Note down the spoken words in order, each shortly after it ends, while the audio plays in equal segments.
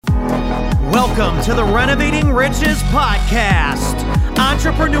Welcome to the Renovating Riches podcast.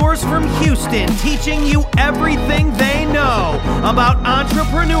 Entrepreneurs from Houston teaching you everything they know about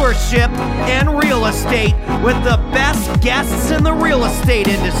entrepreneurship and real estate with the best guests in the real estate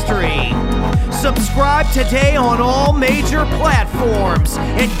industry. Subscribe today on all major platforms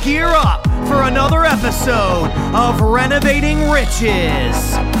and gear up for another episode of Renovating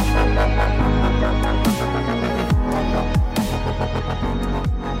Riches.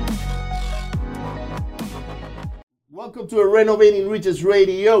 Welcome to a Renovating Riches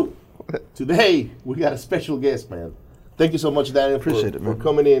Radio. Today, we got a special guest, man. Thank you so much, Daniel, for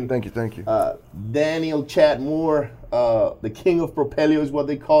coming in. Thank you. Daniel Chad Moore, the king of Propelio is what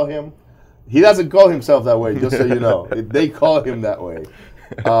they call him. He doesn't call himself that way, just so you know. They call him that way.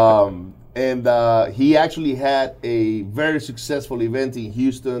 And he actually had a very successful event in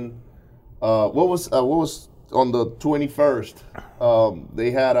Houston. What was on the 21st?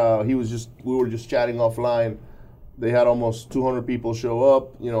 They had we were just chatting offline. They had almost 200 people show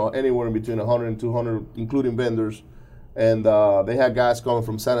up, anywhere in between 100 and 200, including vendors. And they had guys coming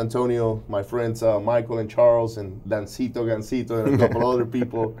from San Antonio, my friends Michael and Charles and Gancito and a couple other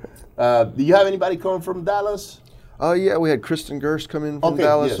people. Do you have anybody coming from Dallas? Yeah, we had Kristen Gerst come in from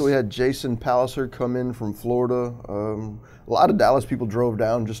Dallas. Yes. So we had Jason Palliser come in from Florida. A lot of Dallas people drove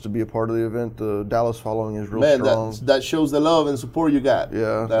down just to be a part of the event. The Dallas following is real strong. That shows the love and support you got.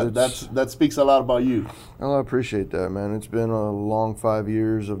 Yeah. That speaks a lot about you. Well, I appreciate that, man. It's been a long 5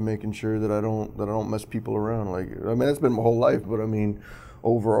 years of making sure that I don't mess people around. That's been my whole life, but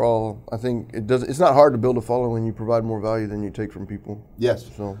overall, I think it's not hard to build a following when you provide more value than you take from people. Yes.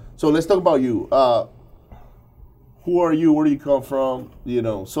 So let's talk about you. Who are you? Where do you come from?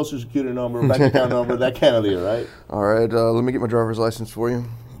 Social security number, bank account number, that kind of deal, right? All right, let me get my driver's license for you.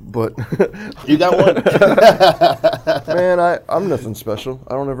 But you got one? Man, I'm nothing special.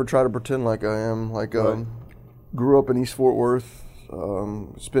 I don't ever try to pretend like I am. Grew up in East Fort Worth.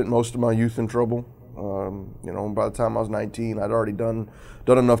 Spent most of my youth in trouble. By the time I was 19, I'd already done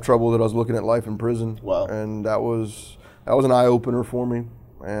enough trouble that I was looking at life in prison. Wow. And that was an eye opener for me.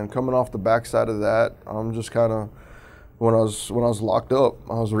 And coming off the backside of that, I'm just kind of. When I was locked up,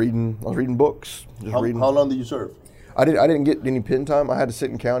 I was reading books. How long did you serve? I didn't get any pen time. I had to sit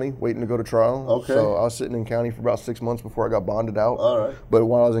in county waiting to go to trial. Okay. So I was sitting in county for about 6 months before I got bonded out. All right. But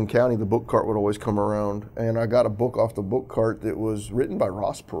while I was in county, the book cart would always come around, and I got a book off the book cart that was written by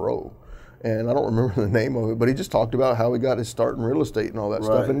Ross Perot. And I don't remember the name of it, but he just talked about how he got his start in real estate and all that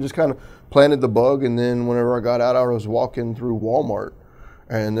stuff. And it just kind of planted the bug. And then whenever I got out, I was walking through Walmart,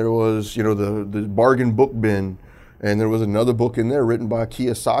 and there was the bargain book bin. And there was another book in there written by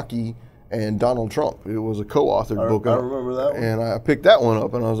Kiyosaki and Donald Trump. It was a co-authored book. I remember that one. And I picked that one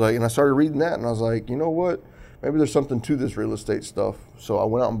up, and I started reading that, and I was like, you know what? Maybe there's something to this real estate stuff. So I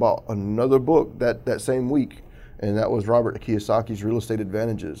went out and bought another book that same week, and that was Robert Kiyosaki's Real Estate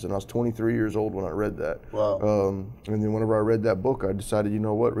Advantages. And I was 23 years old when I read that. Wow. And then whenever I read that book, I decided, you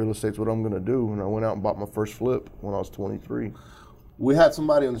know what? Real estate's what I'm going to do. And I went out and bought my first flip when I was 23. We had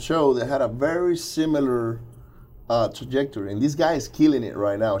somebody on the show that had a very similar trajectory, and this guy is killing it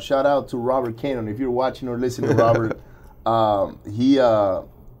right now. Shout out to Robert Cannon. If you're watching or listening to Robert, he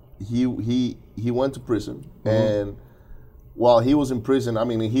went to prison, and while he was in prison,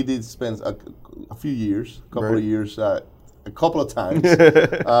 he did spend a few years, a couple of times.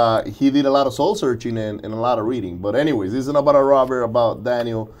 He did a lot of soul searching and a lot of reading. But anyways, this isn't about Robert, about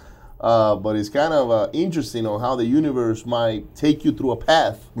Daniel. But it's kind of interesting on how the universe might take you through a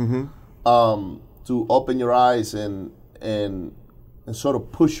path. To open your eyes and sort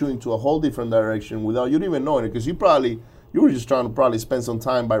of push you into a whole different direction without you even knowing it, because you were just trying to probably spend some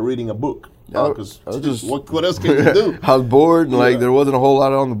time by reading a book. Because what else can you do? I was bored, and there wasn't a whole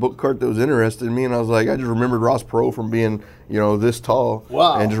lot on the book cart that was interested in me, and I was like, I just remembered Ross Perot from being this tall.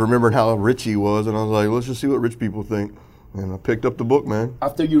 Wow. And just remembered how rich he was, and I was like, let's just see what rich people think. And I picked up the book, man.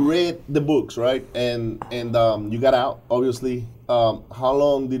 After you read the books, right, and you got out, obviously, how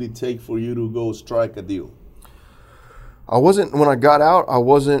long did it take for you to go strike a deal? When I got out, I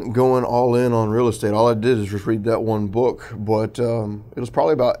wasn't going all in on real estate. All I did is just read that one book. But it was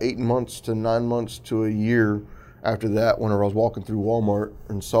probably about 8 months to 9 months to a year after that, whenever I was walking through Walmart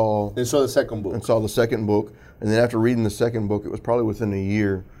and saw the second book. And saw the second book. And then after reading the second book, it was probably within a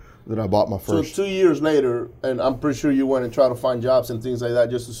year that I bought my first. So 2 years later, and I'm pretty sure you went and tried to find jobs and things like that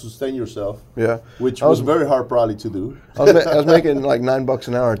just to sustain yourself. Yeah. Which was very hard probably to do. I was making like $9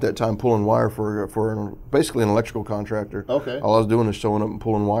 an hour at that time pulling wire for basically an electrical contractor. Okay. All I was doing is showing up and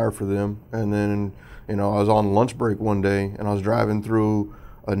pulling wire for them. And then, I was on lunch break one day, and I was driving through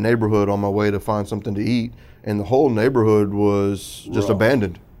a neighborhood on my way to find something to eat, and the whole neighborhood was just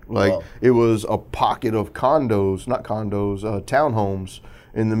abandoned. Like Wow. it was a pocket of condos, not condos, townhomes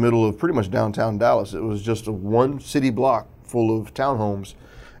in the middle of pretty much downtown Dallas. It was just a one city block full of townhomes,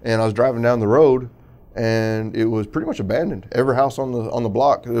 and I was driving down the road, and it was pretty much abandoned. Every house on the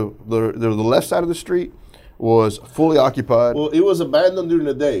block, the left side of the street was fully occupied. Well, it was abandoned during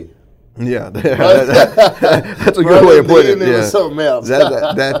the day. Yeah, that's a good way of putting it. It Yeah. was something else.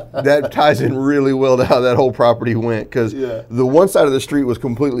 that ties in really well to how that whole property went, because the one side of the street was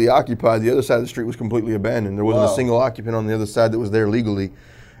completely occupied, the other side of the street was completely abandoned. There wasn't a single occupant on the other side that was there legally,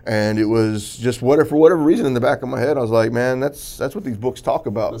 and it was just for whatever reason in the back of my head, I was like, man, that's what these books talk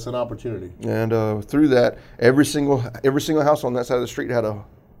about. That's an opportunity. And through that, every single house on that side of the street had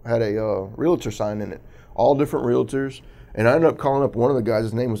a realtor sign in it, all different realtors. And I ended up calling up one of the guys.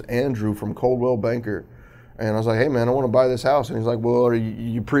 His name was Andrew from Coldwell Banker. And I was like, hey, man, I want to buy this house. And he's like, well, are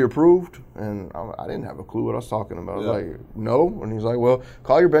you pre-approved? And I didn't have a clue what I was talking about. I was like, no. And he's like, well,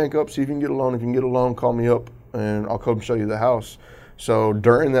 call your bank up, see if you can get a loan. If you can get a loan, call me up, and I'll come show you the house. So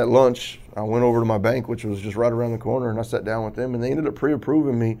during that lunch, I went over to my bank, which was just right around the corner, and I sat down with them. And they ended up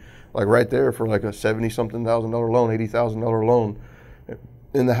pre-approving me, like right there, for like a $70-something thousand loan, $80,000 loan.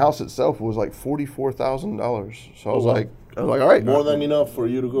 And the house itself was like $44,000. So I was like, all right. More than enough for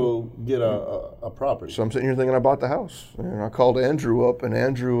you to go get a property. So I'm sitting here thinking I bought the house. And I called Andrew up, and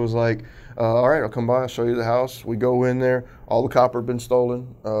Andrew was like, all right, I'll come by, I'll show you the house. We go in there. All the copper had been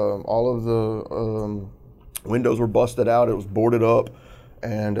stolen. All of the windows were busted out. It was boarded up.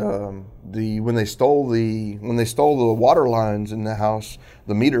 And when they stole the water lines in the house,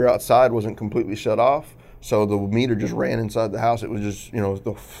 the meter outside wasn't completely shut off. So the meter just ran inside the house. It was just,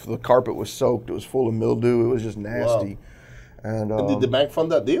 the carpet was soaked. It was full of mildew. It was just nasty. Wow. And did the bank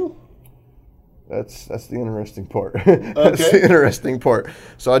fund that deal? That's the interesting part. That's the interesting part.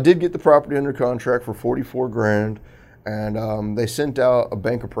 So I did get the property under contract for $44,000, and they sent out a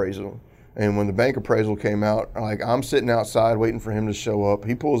bank appraisal. And when the bank appraisal came out, like, I'm sitting outside waiting for him to show up.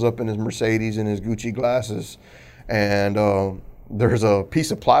 He pulls up in his Mercedes and his Gucci glasses, and there's a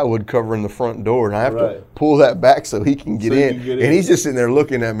piece of plywood covering the front door, and I have to pull that back so he can get in. And he's just sitting there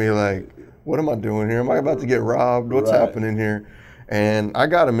looking at me like, what am I doing here? Am I about to get robbed? What's happening here? And I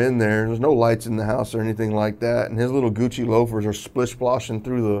got him in there. There's no lights in the house or anything like that. And his little Gucci loafers are splish-splashing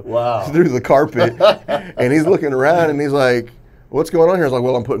through the carpet. And he's looking around, and he's like, what's going on here? I was like,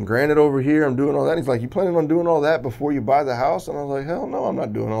 well, I'm putting granite over here. I'm doing all that. And he's like, you planning on doing all that before you buy the house? And I was like, hell no, I'm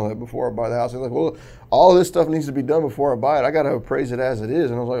not doing all that before I buy the house. He's like, well, all this stuff needs to be done before I buy it. I got to appraise it as it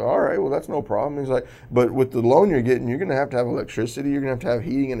is. And I was like, all right, well, that's no problem. He's like, but with the loan you're getting, you're going to have electricity. You're going to have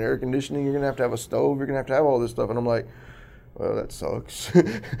heating and air conditioning. You're going to have a stove. You're going to have all this stuff. And I'm like, well, that sucks.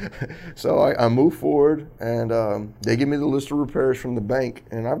 So I move forward, and they give me the list of repairs from the bank.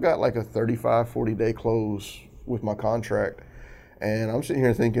 And I've got like a 35, 40-day close with my contract. And I'm sitting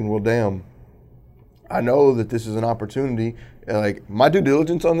here thinking, well, damn, I know that this is an opportunity. Like, my due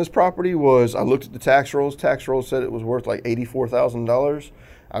diligence on this property was, I looked at the tax rolls. Tax rolls said it was worth like $84,000.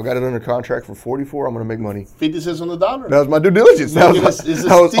 I've got it under contract for $44,000. I'm going to make money. 50 cents on the dollar. That was my due diligence. That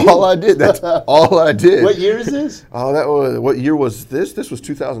was all I did. That's all I did. What year is this? What year was this? This was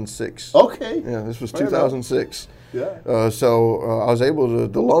 2006. Okay. Yeah, this was 2006. Yeah. So I was able to,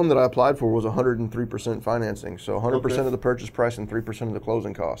 the loan that I applied for was 103% financing. So 100% of the purchase price and 3% of the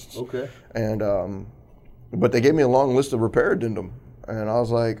closing costs. Okay. And, but they gave me a long list of repair addendum. And I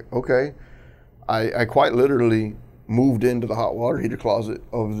was like, okay. I quite literally moved into the hot water heater closet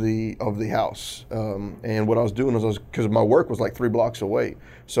of the house. And what I was doing was, because my work was like 3 blocks away.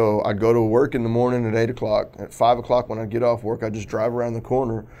 So I'd go to work in the morning at 8 o'clock. At 5 o'clock when I'd get off work, I'd just drive around the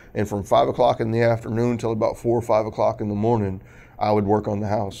corner. And from 5 o'clock in the afternoon till about 4 or 5 o'clock in the morning, I would work on the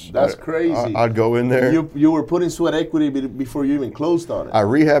house. That's crazy. I'd go in there. You were putting sweat equity before you even closed on it. I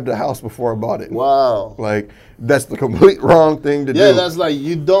rehabbed the house before I bought it. Wow. Like, that's the complete wrong thing to do. Yeah, that's like,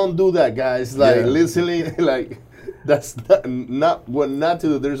 you don't do that, guys. Like, literally, like, that's not what not to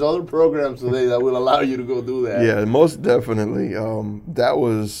do. There's other programs today that will allow you to go do that. Yeah, most definitely. That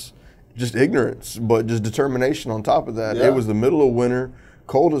was just ignorance, but just determination on top of that. Yeah. It was the middle of winter,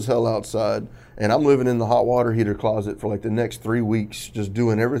 cold as hell outside, and I'm living in the hot water heater closet for like the next 3 weeks, just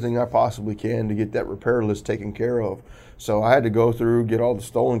doing everything I possibly can to get that repair list taken care of. So I had to go through, get all the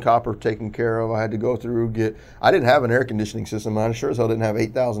stolen copper taken care of. I had to go through, I didn't have an air conditioning system. I sure as hell didn't have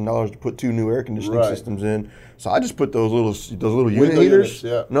 $8,000 to put 2 new air conditioning systems in. So I just put those little unit heaters. Units,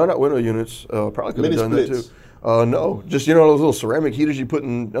 yeah. No, not window units. Probably could have done splits. that too. No, just, those little ceramic heaters you put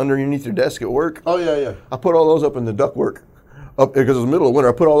underneath your desk at work. Oh, yeah. I put all those up in the ductwork. Because it was the middle of winter,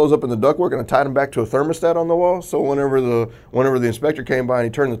 I put all those up in the ductwork and I tied them back to a thermostat on the wall. So whenever the inspector came by and he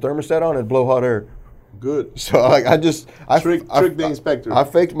turned the thermostat on, it'd blow hot air. Good. So like I Trick the inspector. I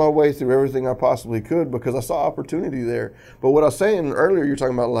faked my way through everything I possibly could because I saw opportunity there. But what I was saying earlier, you're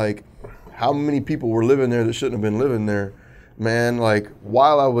talking about like how many people were living there that shouldn't have been living there. Man, like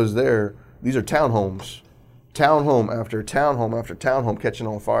while I was there, these are townhomes. Townhome after townhome after townhome catching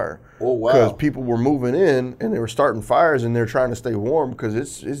on fire. Oh, wow. Because people were moving in and they were starting fires and they're trying to stay warm because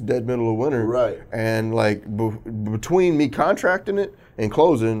it's dead middle of winter. Right. And like between me contracting it and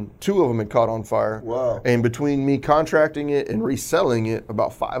closing, 2 of them had caught on fire. Wow. And between me contracting it and reselling it,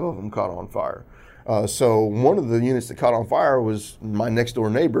 about 5 of them caught on fire. So one of the units that caught on fire was my next door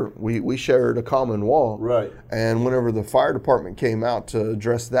neighbor. We shared a common wall. Right. And whenever the fire department came out to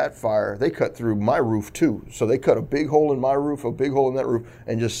address that fire, they cut through my roof too. So they cut a big hole in my roof, a big hole in that roof,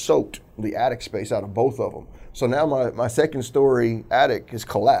 and just soaked the attic space out of both of them. So now my second story attic is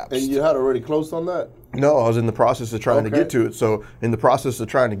collapsed. And you had already closed on that? No, I was in the process of trying to get to it. So in the process of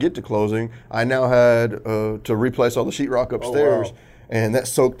trying to get to closing, I now had to replace all the sheetrock upstairs. Oh, wow. And that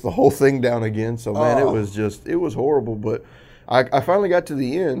soaked the whole thing down again. So, man, it was horrible. But I finally got to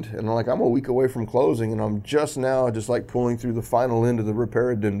the end, and I'm a week away from closing, and I'm just like pulling through the final end of the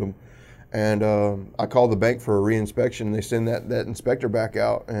repair addendum. And I called the bank for a reinspection, and they send that inspector back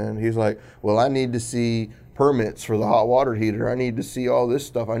out. And he's like, well, I need to see permits for the hot water heater. I need to see all this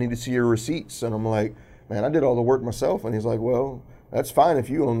stuff. I need to see your receipts. And I'm like, man, I did all the work myself. And he's like, well, that's fine if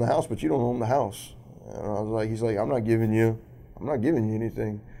you own the house, but you don't own the house. And I was like, he's like, I'm not giving you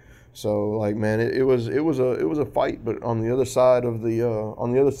anything. So like, man, it was a fight, but on the other side of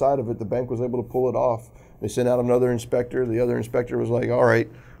it, the bank was able to pull it off. They sent out another inspector. The other inspector was like, all right,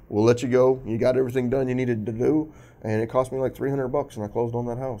 we'll let you go. You got everything done you needed to do. And it cost me like $300 and I closed on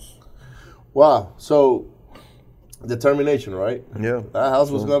that house. Wow. So determination, right? Yeah. That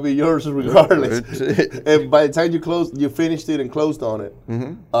house was going to be yours regardless. And by the time you finished it and closed on it,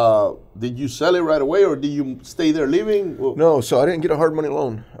 did you sell it right away or did you stay there living? Well, no, so I didn't get a hard money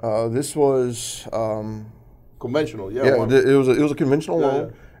loan. This was conventional, yeah. It was a conventional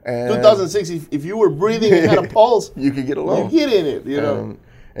loan. And 2006, if you were breathing and had a pulse, you could get a loan. You get in it, you know.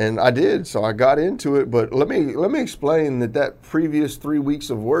 And I did, so I got into it. But let me explain that previous 3 weeks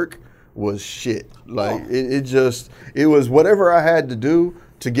of work was shit. Like it was whatever I had to do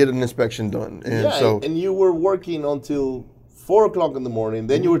to get an inspection done. And and you were working until 4 o'clock in the morning.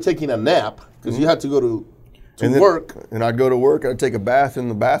 Then you were taking a nap because you had to go to work. And I'd go to work. I'd take a bath in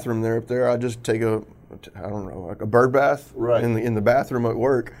the bathroom there. Up there, I'd just take like a bird bath in the bathroom at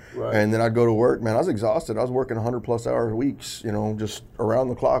work. Right. And then I'd go to work. Man, I was exhausted. I was working 100+ hour weeks, just around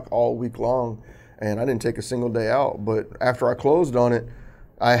the clock all week long. And I didn't take a single day out. But after I closed on it,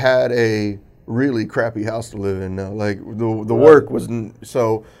 I had a really crappy house to live in now. Like the work wasn't,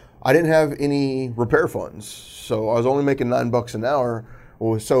 so I didn't have any repair funds. So I was only making $9 an hour.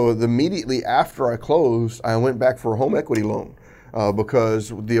 So immediately after I closed, I went back for a home equity loan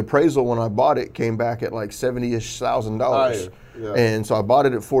because the appraisal when I bought it came back at like $70,000. Yeah. And so I bought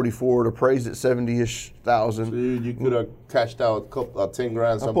it at 44, it appraised at 70-ish thousand. So you could have cashed out a couple, 10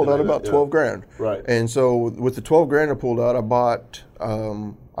 grand, something. I pulled out like about 12 grand. Right. And so with the 12 grand I pulled out,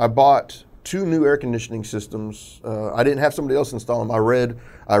 I bought 2 new air conditioning systems. I didn't have somebody else install them. I read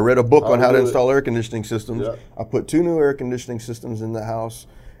a book on how to install air conditioning systems. Yeah. I put 2 new air conditioning systems in the house,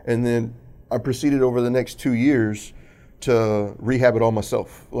 and then I proceeded over the next 2 years to rehab it all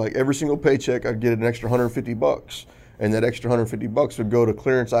myself. Like every single paycheck, I'd get an extra $150. And that extra $150 would go to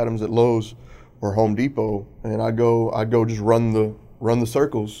clearance items at Lowe's or Home Depot, and I'd go just run the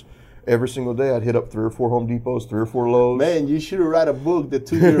circles. Every single day, I'd hit up 3 or 4 Home Depots, 3 or 4 Lowe's. Man, you should have write a book, the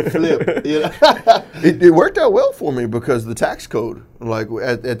 2-year flip. You know? It worked out well for me because the tax code, like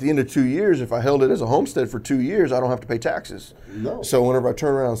at the end of 2 years, if I held it as a homestead for 2 years, I don't have to pay taxes. No. So whenever I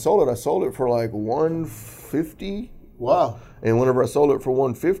turned around and sold it, I sold it for like $150. Wow. And whenever I sold it for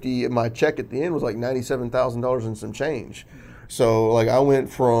 $150, my check at the end was like $97,000 and some change. So like I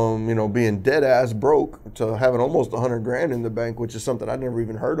went from, being dead ass broke to having almost 100 grand in the bank, which is something I'd never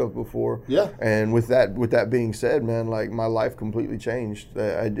even heard of before. Yeah. And with that being said, man, like my life completely changed.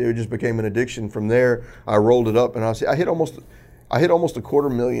 It just became an addiction. From there, I rolled it up and I hit almost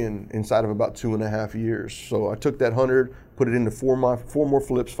 $250,000 inside of about 2.5 years. So I took that 100, put it into 4 more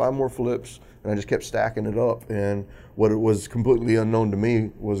flips, 5 more flips, and I just kept stacking it up. And what it was completely unknown to me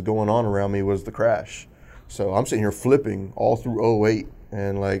was going on around me was the crash. So I'm sitting here flipping all through 08,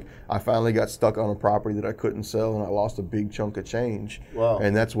 and like I finally got stuck on a property that I couldn't sell, and I lost a big chunk of change. Wow.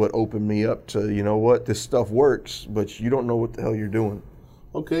 And that's what opened me up to, this stuff works, but you don't know what the hell you're doing.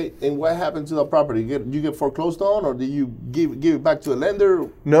 Okay, and what happened to the property? You get foreclosed on, or did you give it back to a lender?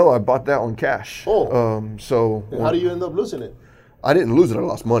 No, I bought that on cash. Oh. So and how do you end up losing it? I didn't lose it. I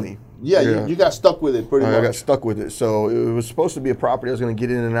lost money. Yeah. You got stuck with it pretty much. I got stuck with it. So it was supposed to be a property I was going to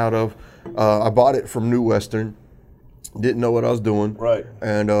get in and out of. I bought it from New Western. Didn't know what I was doing. Right.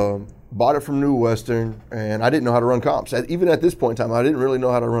 And bought it from New Western, and I didn't know how to run comps. Even at this point in time, I didn't really know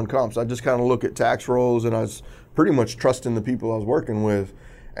how to run comps. I just kind of look at tax rolls, and I was pretty much trusting the people I was working with.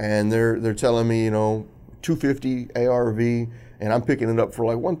 And they're telling me, 250 ARV, and I'm picking it up for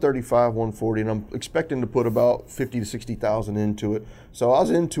like 135, 140, and I'm expecting to put about 50 to 60,000 into it. So I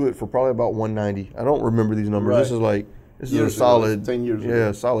was into it for probably about 190. I don't remember these numbers. Right. This is a solid 10 years ago.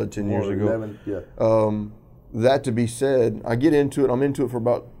 Yeah, solid 10 years ago. 11, yeah. That to be said, I get into it. I'm into it for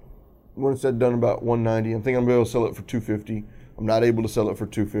about, when it's said done, about 190. I'm thinking I'm going to be able to sell it for 250. I'm not able to sell it for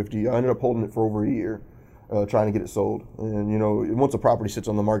 250. I ended up holding it for over a year, trying to get it sold. And once a property sits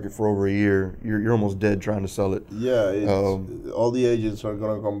on the market for over a year, you're almost dead trying to sell it. Yeah, all the agents are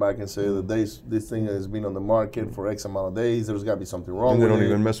going to come back and say that this thing has been on the market for X amount of days. There's got to be something wrong with it. And they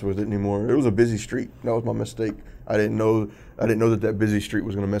don't even mess with it anymore. It was a busy street. That was my mistake. I didn't know that busy street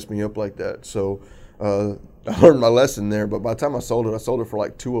was going to mess me up like that. So I learned my lesson there. But by the time I sold it for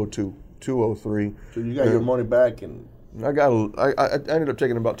like 202, 203. So you got your money back, and I ended up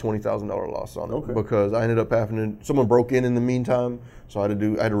taking about $20,000 loss on it because I ended up someone broke in the meantime, so I had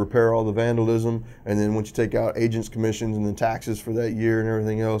to repair all the vandalism, and then once you take out agents' commissions and then taxes for that year and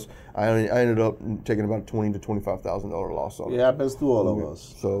everything else, I ended up taking about $20,000 to $25,000 loss on it. It happens to all of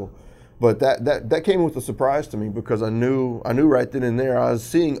us. So, but that came with a surprise to me because I knew right then and there I was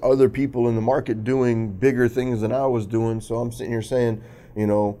seeing other people in the market doing bigger things than I was doing. So I'm sitting here saying,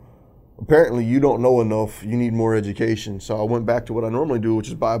 apparently you don't know enough, you need more education. So I went back to what I normally do, which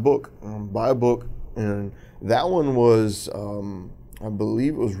is buy a book. And that one was, I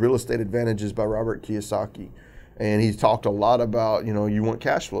believe it was Real Estate Advantages by Robert Kiyosaki. And he talked a lot about, you want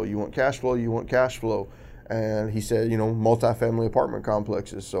cash flow, you want cash flow, you want cash flow. And he said, multifamily apartment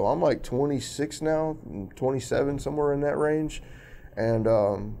complexes. So I'm like 26 now, 27, somewhere in that range. And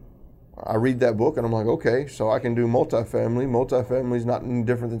I read that book and I'm like, okay, so I can do multifamily. Multifamily is not any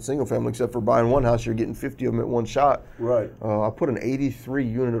different than single family, except for buying one house, you're getting 50 of them at one shot. Right. I put an 83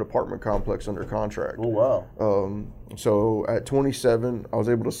 unit apartment complex under contract. Oh, wow. So at 27, I was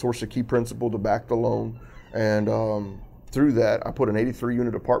able to source a key principal to back the loan. And through that, I put an 83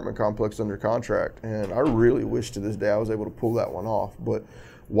 unit apartment complex under contract. And I really wish to this day I was able to pull that one off. But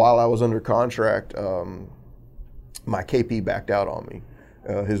while I was under contract, my KP backed out on me.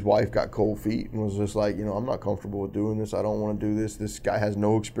 His wife got cold feet and was just like, I'm not comfortable with doing this. I don't want to do this. This guy has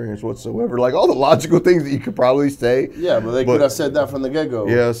no experience whatsoever. Like all the logical things that you could probably say. Yeah, but they could have said that from the get-go.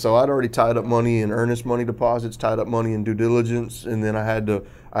 Yeah, so I'd already tied up money in earnest money deposits, tied up money in due diligence, and then I had to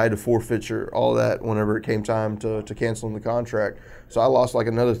forfeiture all that whenever it came time to canceling the contract. So I lost like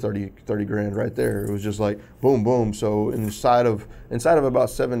another 30 grand right there. It was just like boom, boom. So inside of about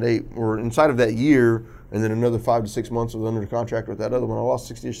 7 to 8, or inside of that year, and then another 5 to 6 months was under contract with that other one, I lost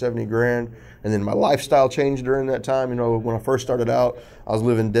 60 or 70 grand. And then my lifestyle changed during that time. When I first started out, I was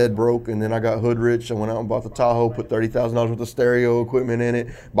living dead broke, and then I got hood rich. I went out and bought the Tahoe, put $30,000 worth of stereo equipment in it,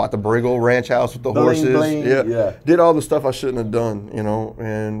 bought the Briggle ranch house with the horses. Bling. Yeah. Did all the stuff I shouldn't have done,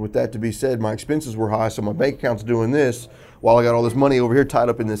 And with that to be said, my expenses were high, so my bank account's doing this while I got all this money over here tied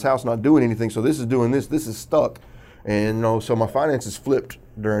up in this house, not doing anything. So this is doing this. This is stuck. And, so my finances flipped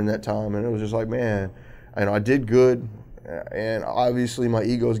during that time, and it was just like, man, I did good, and obviously my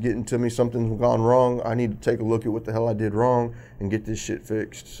ego's getting to me. Something's gone wrong. I need to take a look at what the hell I did wrong and get this shit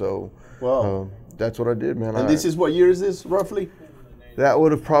fixed. So that's what I did, man. And this is what year is this, roughly? That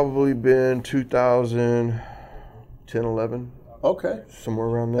would have probably been 2010, 11. Okay. Somewhere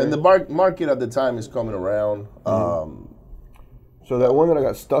around there. And the market at the time is coming around. So that one that I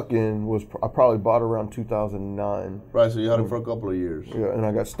got stuck in I probably bought around 2009. Right, so you had it for a couple of years. Yeah, and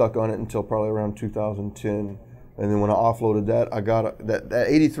I got stuck on it until probably around 2010. And then when I offloaded that, I got that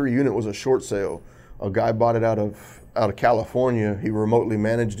 83 unit was a short sale. A guy bought it out of California. He remotely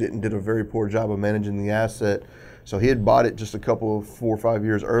managed it and did a very poor job of managing the asset. So he had bought it just a couple of 4 or 5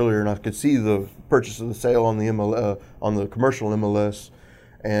 years earlier, and I could see the purchase of the sale on the on the commercial MLS.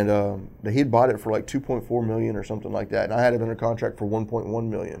 And he'd bought it for like $2.4 million or something like that, and I had it under contract for $1.1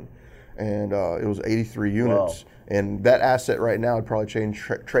 million, and it was 83 units. Wow. And that asset right now would probably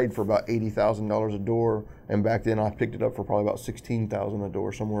trade for about $80,000 a door, and back then I picked it up for probably about $16,000 a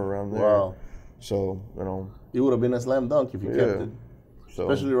door, somewhere around there. Wow. So it would have been a slam dunk if you kept it,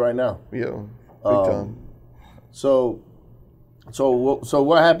 especially right now. Yeah, big time. So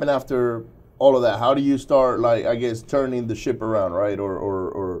what happened after all of that? How do you start, turning the ship around, right?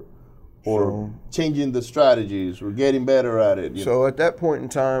 Or or changing the strategies, or getting better at it? So at that point in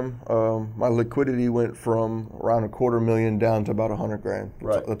time, my liquidity went from around $250,000 down to about $100,000.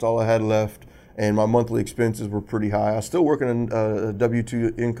 Right. That's all I had left, and my monthly expenses were pretty high. I was still working in a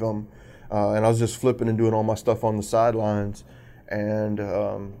W-2 income, and I was just flipping and doing all my stuff on the sidelines. And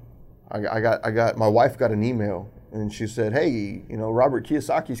my wife got an email. And she said, hey, Robert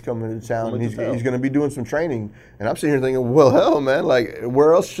Kiyosaki's coming to town, and he's going to be doing some training. And I'm sitting here thinking, well, hell, man, like,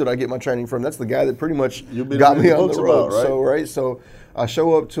 where else should I get my training from? That's the guy that pretty much got me on the road. About, right? So I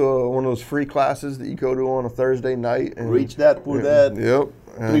show up to one of those free classes that you go to on a Thursday night. And Reach that, pour that. Yep.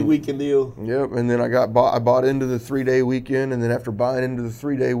 3-weekend deal. Yep, and then I bought into the 3-day weekend, and then after buying into the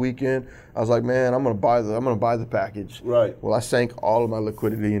 3-day weekend, I was like, man, I'm gonna buy the package. Right. Well, I sank all of my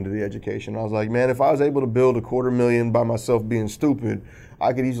liquidity into the education. I was like, man, if I was able to build $250,000 by myself being stupid,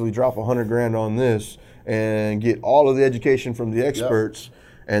 I could easily drop $100,000 on this and get all of the education from the experts. Yep.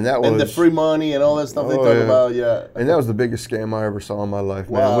 And that was the free money and all that stuff they talk about, yeah. And that was the biggest scam I ever saw in my life,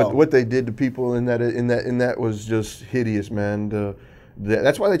 man. Wow. What they did to people in that was just hideous, man.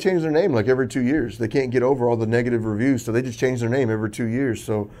 That's why they change their name like every 2 years. They can't get over all the negative reviews, so they just change their name every 2 years.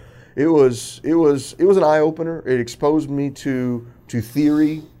 So it was an eye opener. It exposed me to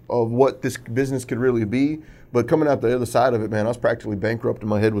theory of what this business could really be. But coming out the other side of it, man, I was practically bankrupt and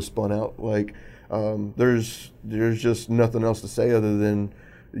my head was spun out. Like there's just nothing else to say other than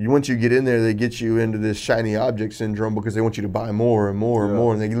once you get in there, they get you into this shiny object syndrome because they want you to buy more and more and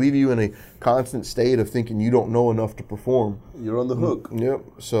more, and they leave you in a constant state of thinking you don't know enough to perform. You're on the hook. Yep.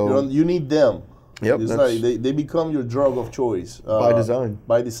 So you need them. Yep. It's like they become your drug of choice by design.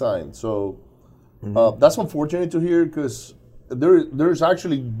 By design. So that's unfortunate to hear because there's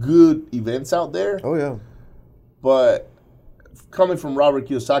actually good events out there. Oh yeah. But coming from Robert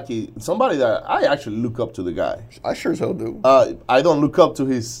Kiyosaki, somebody that I actually look up to the guy. I sure as hell do. I don't look up to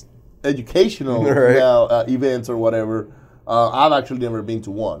his educational events or whatever. I've actually never been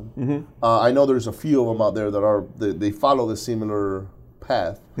to one. Mm-hmm. I know there's a few of them out there that they follow the similar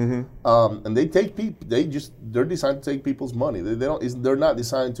path, and they take people. They're designed to take people's money. They're not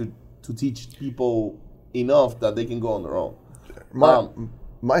designed to teach people enough that they can go on their own.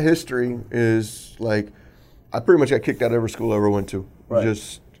 My history is like, I pretty much got kicked out of every school I ever went to. Right.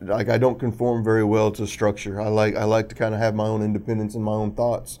 Just like I don't conform very well to structure. I like to kind of have my own independence and my own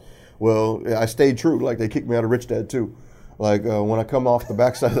thoughts. Well, I stayed true. Like they kicked me out of Rich Dad too. Like when I come off the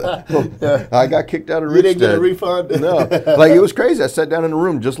backside, I got kicked out of Rich Dad. You didn't get a refund? No. Like it was crazy. I sat down in a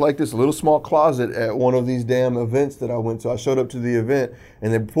room just like this, a little small closet at one of these damn events that I went to. I showed up to the event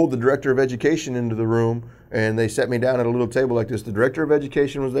and they pulled the director of education into the room and they sat me down at a little table like this. The director of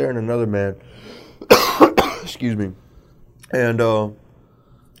education was there and another man. Excuse me. And I'll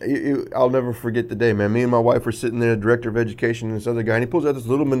never forget the day, man. Me and my wife were sitting there, director of education, and this other guy, and he pulls out this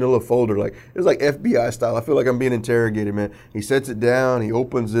little manila folder. Like it was like FBI style. I feel like I'm being interrogated, man. He sets it down, he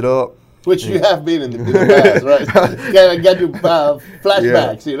opens it up. Which you have been in the past, right? Got your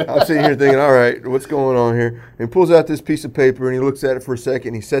flashbacks, you know? I'm sitting here thinking, all right, what's going on here? And he pulls out this piece of paper, and he looks at it for a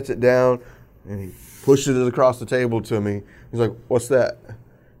second, he sets it down, and he pushes it across the table to me. He's like, what's that?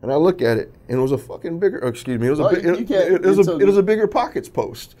 And I look at it, and it was a fucking bigger. Excuse me, it was a Bigger Pockets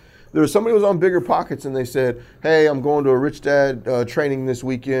post. There was somebody who was on Bigger Pockets, and they said, "Hey, I'm going to a Rich Dad training this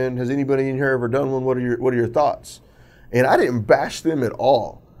weekend. Has anybody in here ever done one? What are your thoughts?" And I didn't bash them at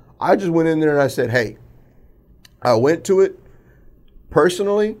all. I just went in there and I said, "Hey, I went to it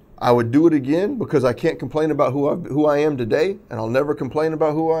personally. I would do it again because I can't complain about who I am today, and I'll never complain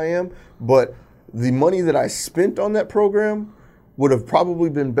about who I am. But the money that I spent on that program would have probably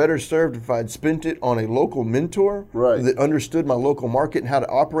been better served if I had spent it on a local mentor that understood my local market and how to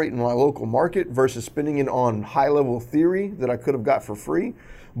operate in my local market versus spending it on high-level theory that I could have got for free."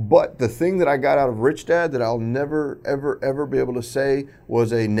 But the thing that I got out of Rich Dad that I'll never, ever, ever be able to say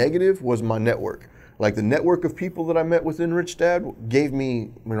was a negative was my network. Like the network of people that I met within Rich Dad gave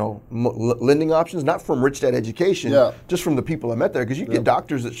me, lending options, not from Rich Dad Education, just from the people I met there. Because you get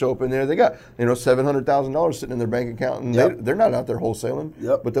doctors that show up in there, they got $700,000 sitting in their bank account, and they're not out there wholesaling,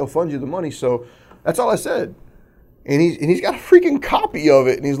 but they'll fund you the money. So that's all I said. And he's got a freaking copy of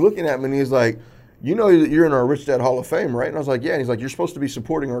it, and he's looking at me, and he's like, "You know that you're in our Rich Dad Hall of Fame, right?" And I was like, "Yeah." And he's like, "You're supposed to be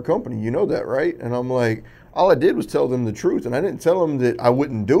supporting our company. You know that, right?" And I'm like, all I did was tell them the truth, and I didn't tell them that I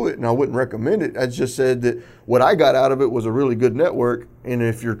wouldn't do it and I wouldn't recommend it. I just said that what I got out of it was a really good network, and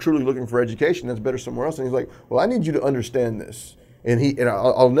if you're truly looking for education, that's better somewhere else. And he's like, "Well, I need you to understand this." And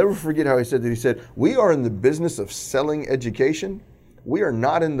I'll never forget how he said that. He said, "We are in the business of selling education. We are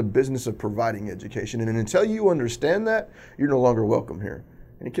not in the business of providing education. And until you understand that, you're no longer welcome here."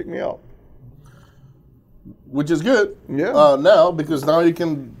 And he kicked me out. which is good. Yeah. Now, because now you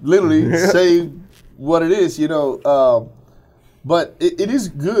can literally say what it is, but it is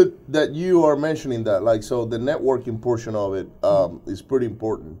good that you are mentioning that. Like, so the networking portion of it is pretty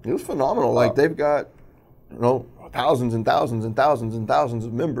important. It was phenomenal. Like, they've got, thousands and thousands and thousands and thousands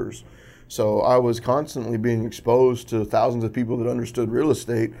of members. So I was constantly being exposed to thousands of people that understood real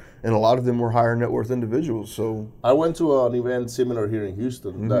estate, and a lot of them were higher net worth individuals. So I went to an event similar here in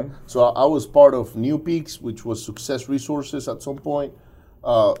Houston. So I was part of New Peaks, which was Success Resources at some point.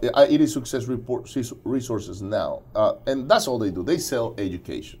 It is Success Resources now, and that's all they do. They sell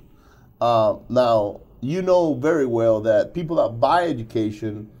education. Now, you know very well that people that buy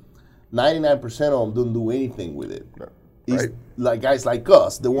education, 99% of them don't do anything with it. Right. Like guys like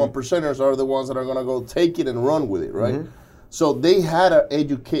us, the 1%ers are the ones that are going to go take it and run with it, right? So they had a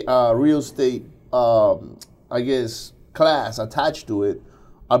real estate, class attached to it.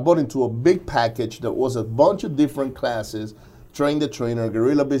 I bought into a big package that was a bunch of different classes. Train the Trainer,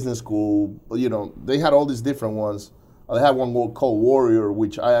 Guerrilla Business School, they had all these different ones. They had one called Warrior,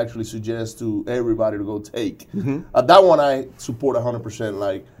 which I actually suggest to everybody to go take. That one I support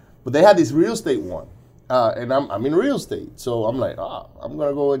 100%. But they had this real estate one, and I'm in real estate, so I'm like, I'm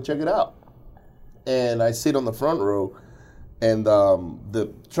gonna go and check it out. And I sit on the front row, and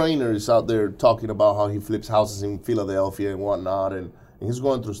the trainer is out there talking about how he flips houses in Philadelphia and whatnot, and he's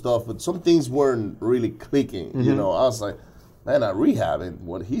going through stuff, but some things weren't really clicking. I was like, man, I'm rehabbing.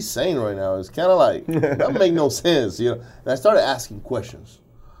 What he's saying right now is kind of like, that make no sense, And I started asking questions.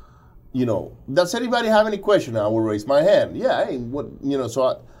 Does anybody have any question? I will raise my hand. Yeah, hey, what,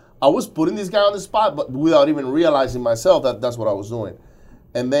 so I was putting this guy on the spot, but without even realizing myself that that's what I was doing.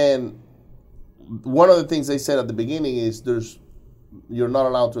 And then one of the things they said at the beginning is you're not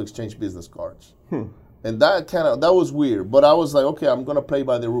allowed to exchange business cards. And that was weird. But I was like, okay, I'm going to play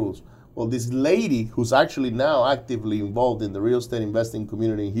by the rules. Well, this lady who's actually now actively involved in the real estate investing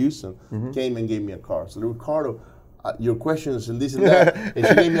community in Houston came and gave me a card. So, Ricardo, your questions and this and that. And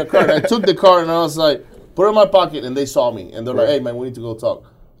she gave me a card. I took the card and I was like, put it in my pocket. And they saw me. And they're like, hey, man, we need to go talk.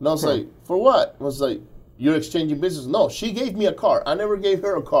 And I was like, for what? I was like, you're exchanging business? No, she gave me a card. I never gave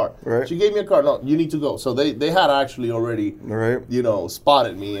her a card. Right. She gave me a card. No, you need to go. So they had actually already,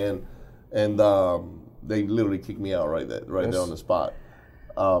 spotted me. And they literally kicked me out right there on the spot.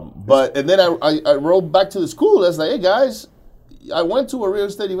 And then I rode back to the school. I was like, hey, guys, I went to a real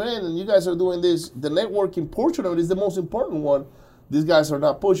estate event, and you guys are doing this. The networking portion of it is the most important one. These guys are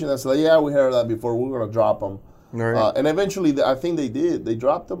not pushing us. Like, yeah, we heard that before. We're going to drop them. Right. And eventually, I think they did. They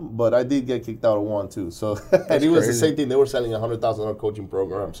dropped them, but I did get kicked out of one, too. So and it was the same thing. They were selling $100,000 coaching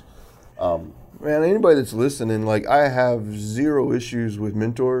programs. Man, anybody that's listening, I have zero issues with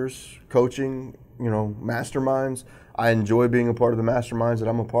mentors, coaching, masterminds. I enjoy being a part of the masterminds that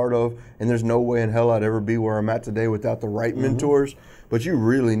I'm a part of, and there's no way in hell I'd ever be where I'm at today without the right mentors. But you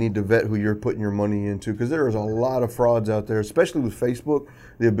really need to vet who you're putting your money into, because there is a lot of frauds out there, especially with Facebook.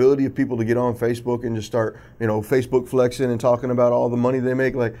 The ability of people to get on Facebook and just start, Facebook flexing and talking about all the money they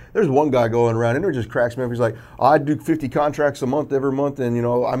make. Like, there's one guy going around, and it just cracks me up. He's like, I do 50 contracts a month every month, and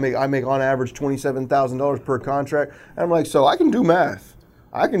I make on average $27,000 per contract. And I'm like, so I can do math.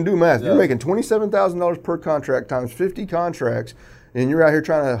 Yeah. You're making $27,000 per contract times 50 contracts, and you're out here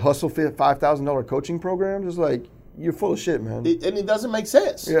trying to hustle $5,000 coaching programs. It's like, you're full of shit, man. And it doesn't make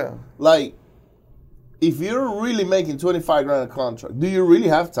sense. Yeah. Like, if you're really making $25,000 a contract, do you really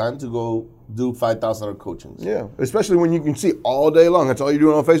have time to go do $5,000 coachings? Yeah, especially when you can see all day long. That's all you're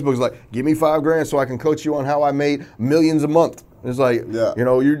doing on Facebook is like, give me $5,000 so I can coach you on how I made millions a month. It's like,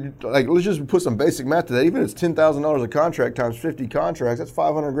 you're like, let's just put some basic math to that. Even if it's $10,000 a contract times 50 contracts, that's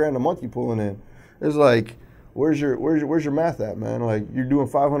 $500,000 a month you're pulling in. It's like, where's your math at, man? Like, you're doing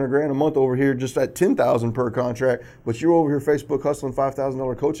 $500,000 a month over here just at $10,000 per contract, but you're over here Facebook hustling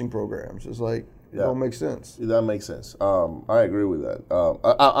 $5,000 coaching programs. It's like, it don't make sense. That makes sense. I agree with that.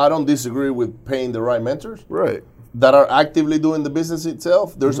 I don't disagree with paying the right mentors. Right. That are actively doing the business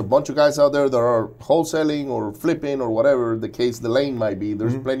itself. There's a bunch of guys out there that are wholesaling or flipping or whatever the case, the lane might be.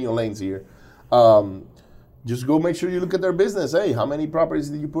 There's plenty of lanes here. Just go make sure you look at their business. Hey, how many properties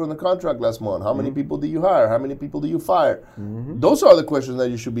did you put in the contract last month? How many people did you hire? How many people did you fire? Those are the questions that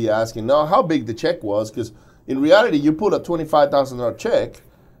you should be asking. Now, how big the check was, because in reality, you put a $25,000 check.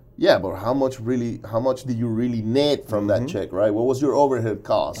 Yeah, but how much do you really net from that check, right? What was your overhead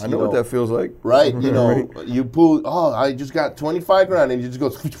cost? I know what that feels like. Right? You put, I just got $25,000, and it just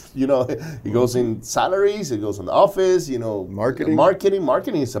goes, it goes in salaries, it goes in the office, Marketing.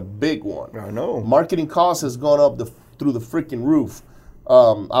 Marketing is a big one. I know. Marketing costs has gone up through the freaking roof.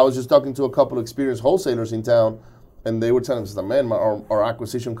 I was just talking to a couple of experienced wholesalers in town, and they were telling us, man, our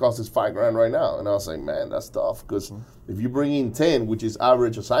acquisition cost is $5,000 right now. And I was like, man, that's tough, because if you bring in 10, which is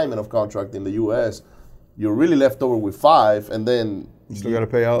average assignment of contract in the U.S., you're really left over with 5, and then you still got to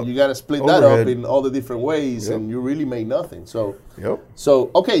pay out. You got to split that up in all the different ways, and you really made nothing. So,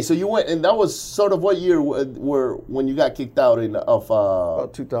 okay, so you went, and that was sort of what year were when you got kicked out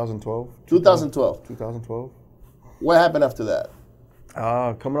about 2012. 2012. What happened after that?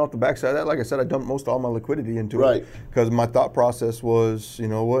 Coming off the backside of that, like I said, I dumped most all my liquidity into it. Because my thought process was, you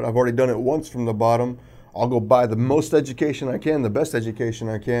know what, I've already done it once from the bottom. I'll go buy the most education I can, the best education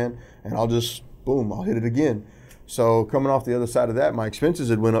I can, and I'll just, boom, I'll hit it again. So coming off the other side of that, my expenses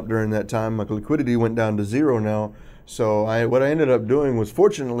had went up during that time. My liquidity went down to 0 now. So what I ended up doing was,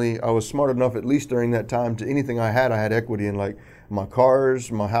 fortunately, I was smart enough, at least during that time, to anything I had equity in, like my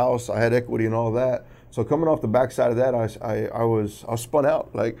cars, my house, I had equity in all that. So coming off the backside of that, I was spun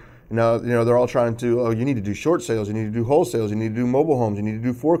out. Like, now, you know, they're all trying to, oh, you need to do short sales, you need to do wholesales, you need to do mobile homes, you need to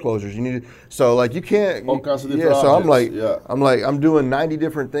do foreclosures, you need to, so like you can't. All kinds of different so objects. I'm doing 90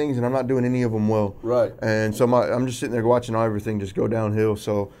 different things and I'm not doing any of them well. Right. And so I'm just sitting there watching everything just go downhill.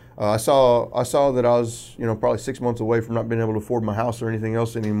 So I saw that I was, you know, probably 6 months away from not being able to afford my house or anything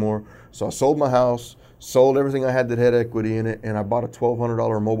else anymore. So I sold my house, sold everything I had that had equity in it, and I bought a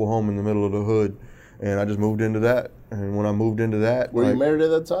 $1,200 mobile home in the middle of the hood. And I just moved into that. And when I moved into that, were you married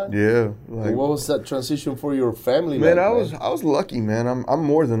at that time? Yeah. Like, what was that transition for your family? Man, I was lucky, man. I'm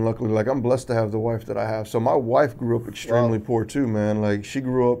more than lucky. Like, I'm blessed to have the wife that I have. So my wife grew up extremely poor too, man. Like, she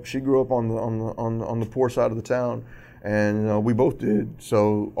grew up on the poor side of the town, and we both did.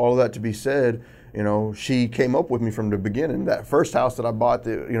 So all of that to be said, you know, she came up with me from the beginning. That first house that I bought,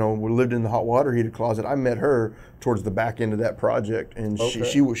 that, you know, we lived in the hot water heated closet, I met her towards the back end of that project, and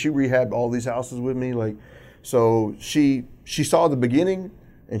she rehabbed all these houses with me. Like, so she saw the beginning,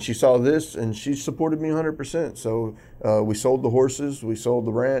 and she saw this, and she supported me 100%. So we sold the horses, we sold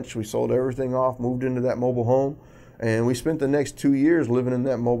the ranch, we sold everything off, moved into that mobile home, and we spent the next 2 years living in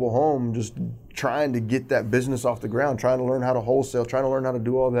that mobile home, just trying to get that business off the ground, trying to learn how to wholesale, trying to learn how to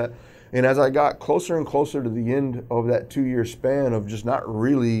do all that. And as I got closer and closer to the end of that 2 year span of just not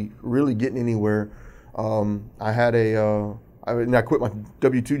really getting anywhere, I quit my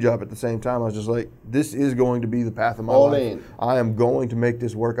W-2 job at the same time. I was just like, this is going to be the path of my life. I am going to make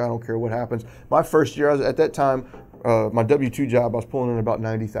this work. I don't care what happens. My first year, at that time, my W-2 job, I was pulling in about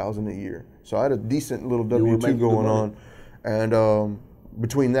 $90,000 a year. So I had a decent little W-2 going on. And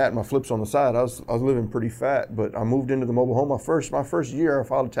between that and my flips on the side, I was living pretty fat. But I moved into the mobile home. My first year, I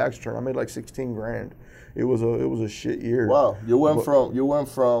filed a tax return. I made like $16,000. It was a shit year. Wow, you went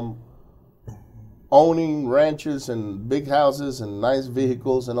from owning ranches and big houses and nice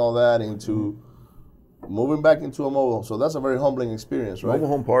vehicles and all that into moving back into a mobile home. So that's a very humbling experience, right? Mobile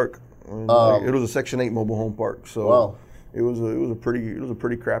home park. It was a Section 8 mobile home park. So it was a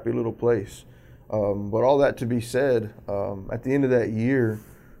pretty crappy little place. But all that to be said, at the end of that year,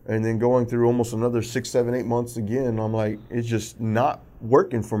 and then going through almost another 6, 7, 8 months again, I'm like, it's just not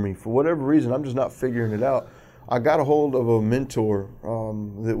working for me. For whatever reason, I'm just not figuring it out. I got a hold of a mentor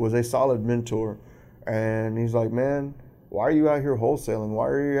that was a solid mentor, and he's like, man, why are you out here wholesaling? Why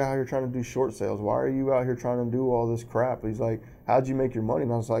are you out here trying to do short sales? Why are you out here trying to do all this crap? He's like, how'd you make your money?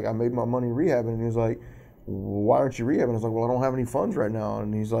 And I was like, I made my money rehabbing. And he's like, why aren't you rehabbing? I was like, well, I don't have any funds right now.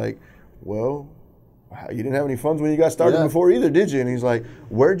 And he's like, well, you didn't have any funds when you got started before either, did you? And he's like,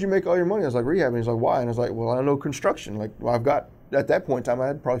 where'd you make all your money? I was like, rehabbing. He's like, why? And I was like, well, I know construction. Like, well, I've got, at that point in time, I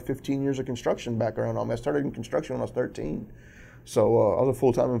had probably 15 years of construction background on me. I started in construction when I was 13. So I was a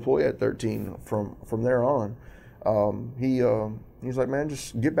full-time employee at 13 from there on. He's like, man,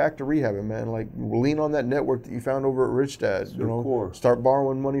 just get back to rehabbing, man. Like, lean on that network that you found over at Rich Dad. Start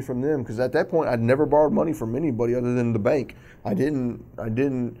borrowing money from them. Because at that point, I'd never borrowed money from anybody other than the bank. I didn't. Yeah,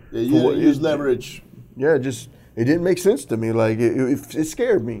 you use leverage. Yeah, it didn't make sense to me. Like, it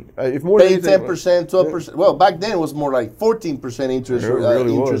scared me. If more than 10%, 12%. Well, back then it was more like 14% interest,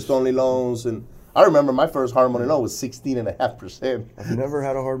 interest-only loans. And I remember my first hard money loan was 16.5%. I've never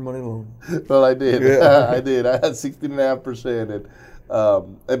had a hard money loan. Well, I did. Yeah. I did. I had 16.5%.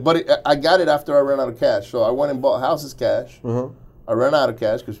 But I got it after I ran out of cash. So I went and bought houses cash. I ran out of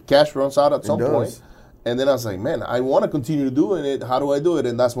cash because cash runs out at some point. And then I was like, man, I want to continue doing it. How do I do it?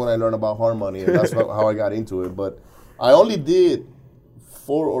 And that's when I learned about hard money, and that's how I got into it. But I only did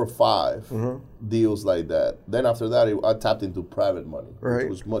 4 or 5 deals like that. Then after that, I tapped into private money, which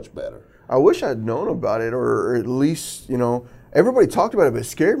was much better. I wish I'd known about it, or at least, everybody talked about it, but it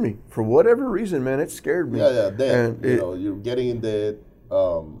scared me. For whatever reason, man, it scared me. Yeah, debt. You're getting in debt.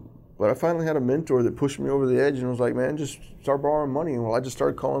 But I finally had a mentor that pushed me over the edge and was like, man, just start borrowing money. And well, I just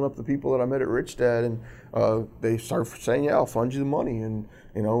started calling up the people that I met at Rich Dad, and they started saying, yeah, I'll fund you the money. And,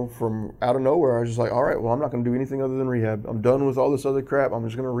 you know, from out of nowhere, I was just like, all right, well, I'm not going to do anything other than rehab. I'm done with all this other crap. I'm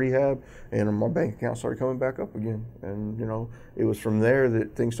just going to rehab. And my bank account started coming back up again. And, you know, it was from there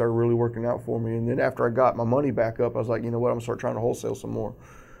that things started really working out for me. And then after I got my money back up, I was like, you know what, I'm going to start trying to wholesale some more.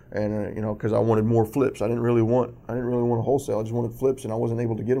 And you know, because I wanted more flips. I didn't really want a wholesale. I just wanted flips, and I wasn't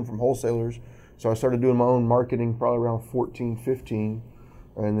able to get them from wholesalers. So I started doing my own marketing probably around 14, 15,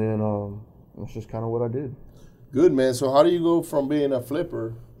 and then that's just kind of what I did. Good, man. So how do you go from being a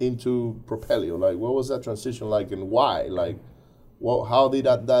flipper into Propelio? Like, what was that transition like, and why? Like, how did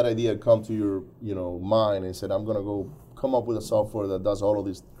that idea come to your, you know, mind and said, I'm gonna go come up with a software that does all of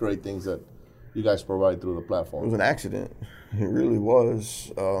these great things that you guys provide through the platform? It was an accident. It really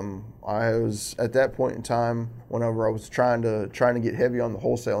was. I was at that point in time, whenever I was trying to get heavy on the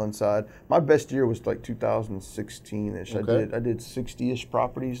wholesaling side. My best year was like 2016-ish. Okay. I did 60-ish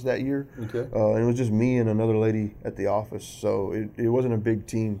properties that year. Okay. And it was just me and another lady at the office, so it wasn't a big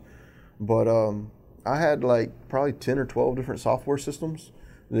team. But I had like probably 10 or 12 different software systems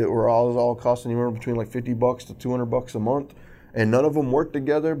that were all costing anywhere between like $50 to $200 a month. And none of them worked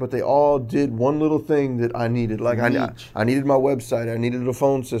together, but they all did one little thing that I needed. Like I needed my website, I needed a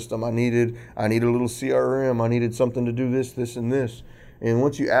phone system, I needed a little CRM, I needed something to do this, and this. And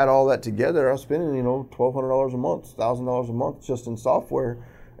once you add all that together, I was spending, you know, $1,200 a month, $1,000 a month just in software.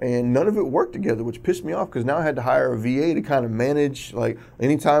 And none of it worked together, which pissed me off because now I had to hire a VA to kind of manage, like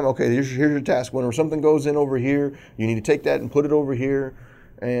anytime, okay, here's your task. Whenever something goes in over here, you need to take that and put it over here.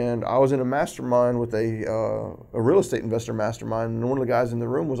 And I was in a mastermind with a real estate investor mastermind, and one of the guys in the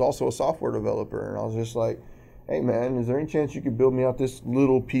room was also a software developer. And I was just like, hey man, is there any chance you could build me out this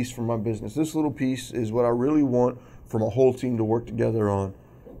little piece for my business? This little piece is what I really want from a whole team to work together on.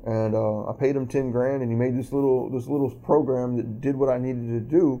 And I paid him 10 grand, and he made this little program that did what I needed to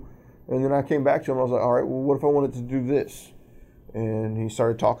do. And then I came back to him, I was like, all right, well, what if I wanted to do this? And he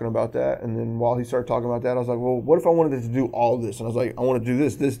started talking about that. And then while he started talking about that, I was like, well, what if I wanted to do all this? And I was like, I want to do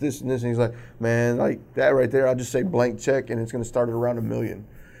this, this, this, and this. And he's like, man, like that right there, I'll just say blank check, and it's going to start at around $1 million.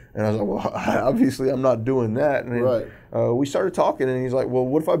 And I was like, well, obviously I'm not doing that. And then, we started talking, and he's like, well,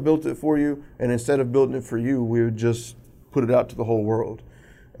 what if I built it for you? And instead of building it for you, we would just put it out to the whole world.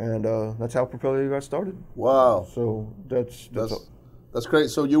 And that's how Propelio got started. Wow. So that's great.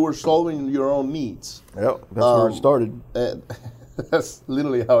 So you were solving your own needs. Yep, that's where it started. And that's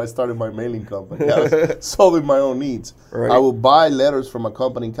literally how I started my mailing company. I was solving my own needs. Right. I would buy letters from a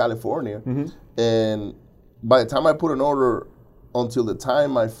company in California, and by the time I put an order until the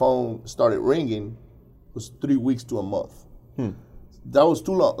time my phone started ringing was 3 weeks to a month. That was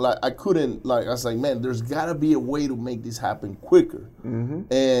too long. Like I couldn't, like I was like, man, there's gotta be a way to make this happen quicker.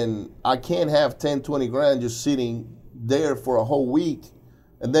 And I can't have 10, 20 grand just sitting there for a whole week.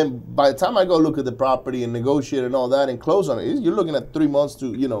 And then by the time I go look at the property and negotiate and all that and close on it, you're looking at 3 months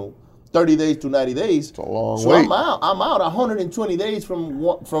to, 30 days to 90 days. It's a long so wait. I'm out 120 days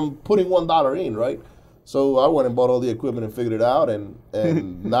from putting $1 in, right? So I went and bought all the equipment and figured it out,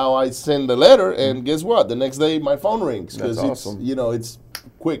 and now I send the letter, and guess what? The next day my phone rings because awesome. It's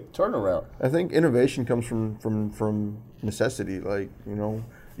quick turnaround. I think innovation comes from necessity. Like,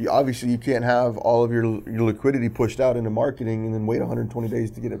 obviously you can't have all of your liquidity pushed out into marketing and then wait 120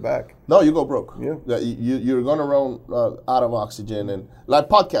 days to get it back. No, you go broke. Yeah. You're going to run out of oxygen. And like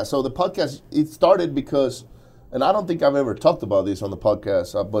podcast. So the podcast, it started because, and I don't think I've ever talked about this on the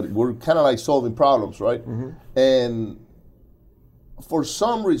podcast, but we're kind of like solving problems, right? And for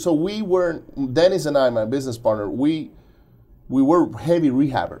some reason, so we weren't, Dennis and I, my business partner, we were heavy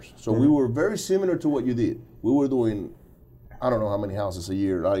rehabbers. So we were very similar to what you did. We were doing, I don't know how many houses a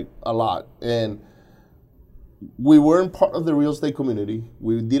year, like a lot. And we weren't part of the real estate community.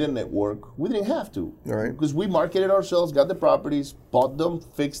 We didn't network. We didn't have to. All right. Because we marketed ourselves, got the properties, bought them,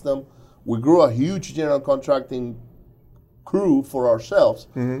 fixed them. We grew a huge general contracting crew for ourselves.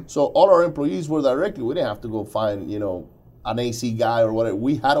 So all our employees were directly. We didn't have to go find, an AC guy or whatever.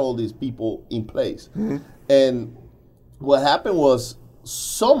 We had all these people in place. And what happened was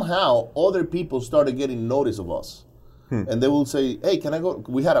somehow other people started getting notice of us. And they will say, hey, can I go?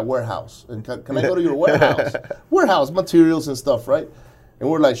 We had a warehouse. And can I go to your warehouse? Warehouse materials and stuff, right? And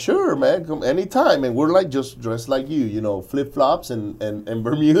we're like, sure, man, come anytime. And we're like just dressed like you, flip-flops and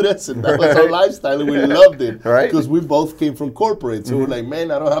Bermudas. And that was our lifestyle. And we loved it. Right. Because we both came from corporate. So we're like,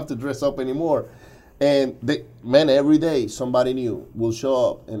 man, I don't have to dress up anymore. And every day somebody new will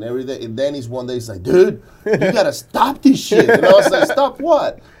show up. And every day, and Dennis one day is like, dude, you got to stop this shit. And I was like, stop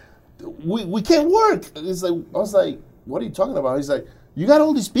what? We can't work. I was like, what are you talking about? He's like, you got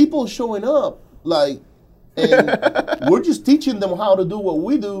all these people showing up, like, and we're just teaching them how to do what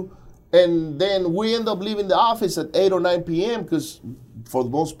we do, and then we end up leaving the office at 8 or 9 p.m. because for the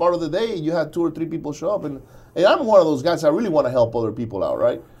most part of the day, you had 2 or 3 people show up, and I'm one of those guys. I really want to help other people out,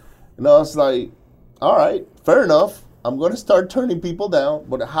 right? And I was like, all right, fair enough. I'm going to start turning people down,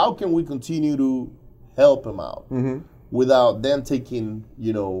 but how can we continue to help them out without them taking,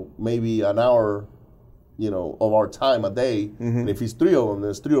 maybe an hour, of our time a day? And if it's 3 of them,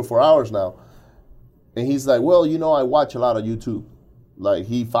 there's 3 or 4 hours now. And he's like, well, I watch a lot of YouTube. Like,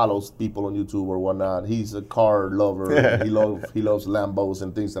 he follows people on YouTube or whatnot. He's a car lover. And he loves Lambos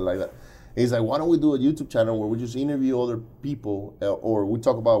and things like that. And he's like, why don't we do a YouTube channel where we just interview other people, or we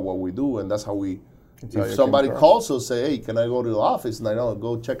talk about what we do, and that's how we. If somebody calls us, say, hey, can I go to the office? And I know,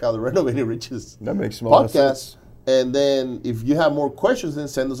 go check out the Renovating Riches that makes a lot of sense. And then if you have more questions, then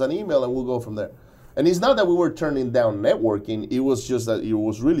send us an email and we'll go from there. And it's not that we were turning down networking. It was just that it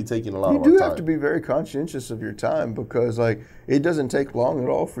was really taking a lot of our time. You do have to be very conscientious of your time because, it doesn't take long at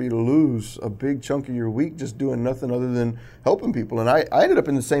all for you to lose a big chunk of your week just doing nothing other than helping people. And I ended up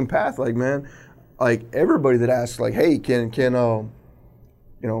in the same path. Everybody that asks, hey, can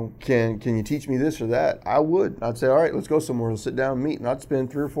you teach me this or that? I'd say, all right, let's go somewhere. Let's sit down and meet. And I'd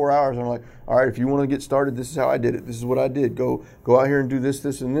spend 3 or 4 hours. I'm like, all right, if you want to get started, this is how I did it. This is what I did. Go out here and do this,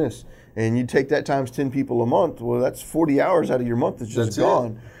 this, and this. And you take that times 10 people a month. Well, that's 40 hours out of your month that's just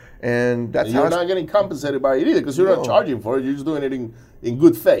gone. And that's you're not getting compensated by it either because you're not charging for it. You're just doing it in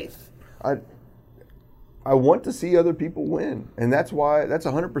good faith. I want to see other people win. And that's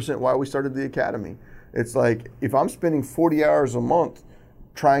 100% why we started the Academy. It's like, if I'm spending 40 hours a month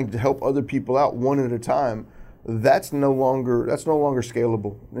trying to help other people out one at a time, that's no longer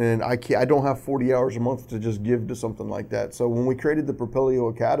scalable. And I don't have 40 hours a month to just give to something like that. So when we created the Propelio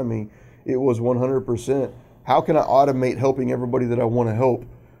Academy, it was 100%, how can I automate helping everybody that I want to help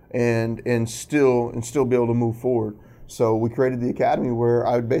and still be able to move forward? So we created the Academy where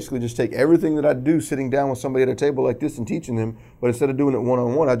I would basically just take everything that I do sitting down with somebody at a table like this and teaching them, but instead of doing it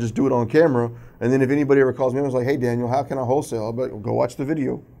one-on-one, I just do it on camera. And then if anybody ever calls me and was like, hey Daniel, how can I wholesale? I'll be like, go watch the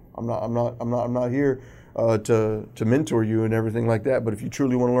video. I'm not here to mentor you and everything like that. But if you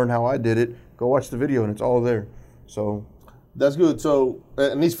truly want to learn how I did it, go watch the video and it's all there. So that's good. So,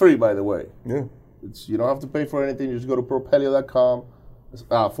 and it's free, by the way. Yeah. You don't have to pay for anything. You just go to propelio.com.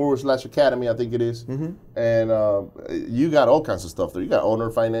 /academy, I think it is. And you got all kinds of stuff there. You got owner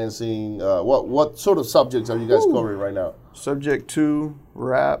financing. What sort of subjects are you guys covering right now? Subject to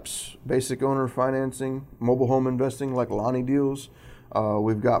RAPs, basic owner financing, mobile home investing like Lonnie deals.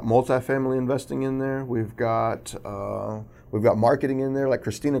 We've got multifamily investing in there. We've got marketing in there. Like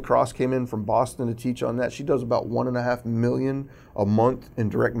Christina Cross came in from Boston to teach on that. She does about $1.5 million a month in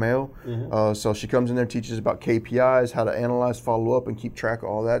direct mail. So she comes in there, teaches about KPIs, how to analyze, follow up, and keep track of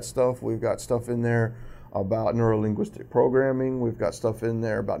all that stuff. We've got stuff in there about neuro-linguistic programming. We've got stuff in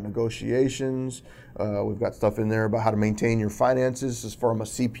there about negotiations. We've got stuff in there about how to maintain your finances as from a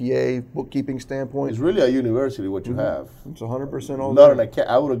CPA bookkeeping standpoint. It's really a university what you have. It's 100% all Not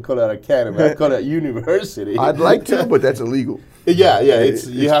I wouldn't call it academy. I'd call it university. I'd like to, but that's illegal. Yeah.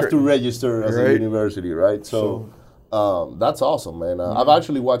 You have to register as a university, right? So that's awesome, man. I've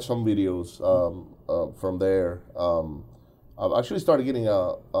actually watched some videos from there. I've actually started getting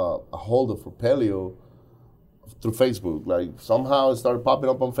a hold of Propelio through Facebook. Like somehow it started popping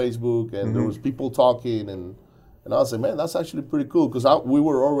up on Facebook, and there was people talking, and I was like, man, that's actually pretty cool because we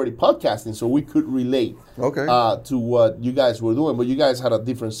were already podcasting, so we could relate to what you guys were doing. But you guys had a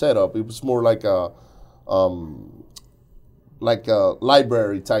different setup. It was more like a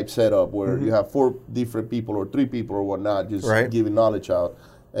library type setup where you have 4 different people or 3 people or whatnot just giving knowledge out.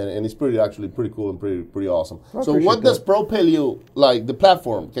 And it's actually pretty cool and pretty awesome. So what does Propelio, like the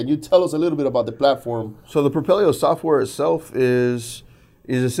platform, can you tell us a little bit about the platform? So the Propelio software itself is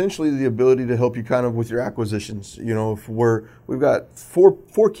essentially the ability to help you kind of with your acquisitions. We've got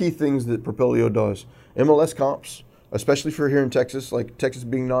four key things that Propelio does. MLS comps, especially for here in Texas, like Texas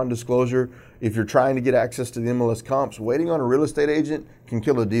being non-disclosure. If you're trying to get access to the MLS comps, waiting on a real estate agent can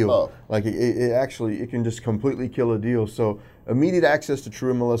kill a deal. Like it can just completely kill a deal. So immediate access to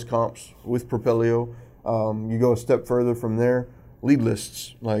true MLS comps with Propelio. You go a step further from there, lead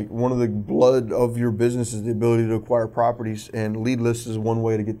lists. Like one of the blood of your business is the ability to acquire properties, and lead lists is one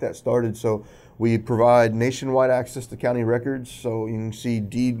way to get that started. So we provide nationwide access to county records. So you can see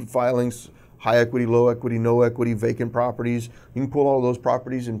deed filings, high equity, low equity, no equity, vacant properties. You can pull all those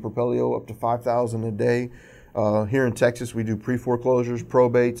properties in Propelio up to 5,000 a day. Here in Texas, we do pre-foreclosures,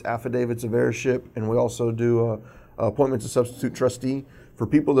 probates, affidavits of heirship, and we also do appointments of substitute trustee. for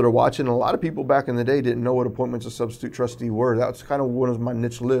people that are watching, a lot of people back in the day didn't know what appointments of substitute trustee were. That's kind of one of my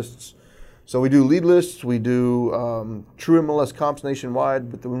niche lists. So we do lead lists, we do true MLS comps nationwide,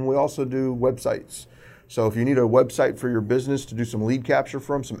 but then we also do websites. So if you need a website for your business to do some lead capture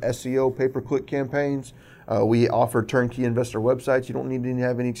from, some SEO, pay-per-click campaigns, we offer turnkey investor websites. You don't need to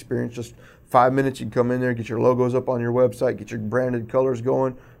have any experience, just 5 minutes. You can come in there, get your logos up on your website, get your branded colors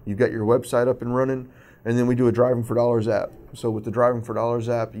going. You've got your website up and running. And then we do a Driving for Dollars app. So with the Driving for Dollars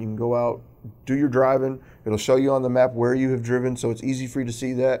app, you can go out, do your driving. It'll show you on the map where you have driven, so it's easy for you to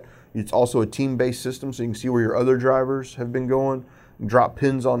see that. It's also a team-based system, so you can see where your other drivers have been going. Drop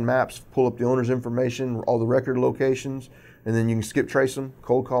pins on maps, pull up the owner's information, all the record locations, and then you can skip trace them,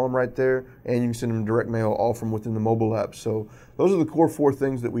 cold call them right there, and you can send them direct mail all from within the mobile app. So those are the core 4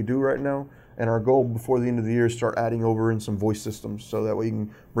 things that we do right now. And our goal before the end of the year is start adding over in some voice systems so that way you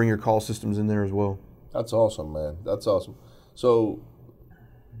can bring your call systems in there as well. That's awesome, man. That's awesome. So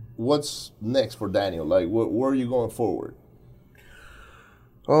what's next for Daniel? Like, where are you going forward?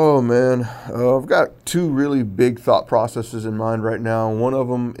 Oh, man. I've got 2 really big thought processes in mind right now. One of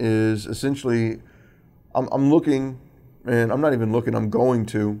them is essentially I'm looking, and I'm not even looking, I'm going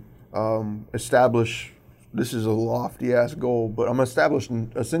to establish, this is a lofty-ass goal, but I'm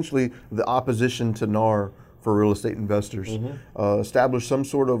establishing essentially the opposition to NAR for real estate investors. Establish some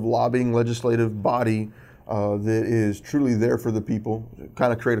sort of lobbying legislative body that is truly there for the people,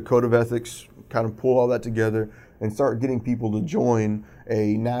 kind of create a code of ethics, kind of pull all that together, and start getting people to join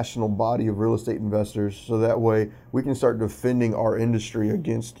a national body of real estate investors so that way we can start defending our industry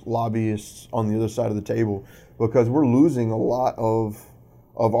against lobbyists on the other side of the table, because we're losing a lot of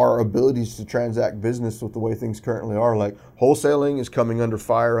our abilities to transact business with the way things currently are. Like wholesaling is coming under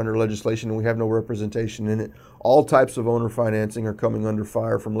fire under legislation and we have no representation in it. All types of owner financing are coming under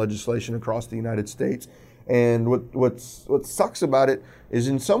fire from legislation across the United States. And what sucks about it is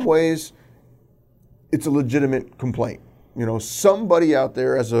in some ways it's a legitimate complaint. You know, somebody out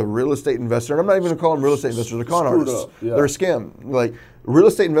there as a real estate investor, and I'm not even going to call them real estate investors, they're con artists. Yeah. They're a scam. Like, real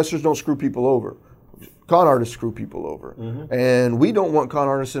estate investors don't screw people over. Con artists screw people over. And we don't want con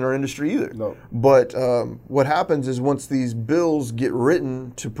artists in our industry either. No. But what happens is once these bills get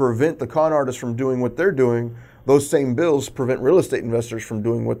written to prevent the con artists from doing what they're doing, those same bills prevent real estate investors from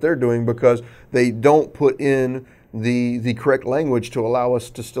doing what they're doing because they don't put in the correct language to allow us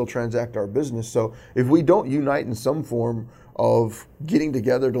to still transact our business. So if we don't unite in some form of getting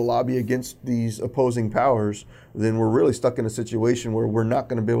together to lobby against these opposing powers, then we're really stuck in a situation where we're not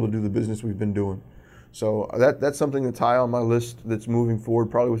going to be able to do the business we've been doing. So that's something that's high on my list that's moving forward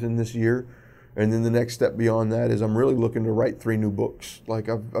probably within this year. And then the next step beyond that is I'm really looking to write 3 new books. Like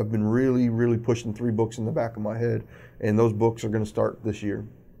I've been really, really pushing 3 books in the back of my head, and those books are going to start this year.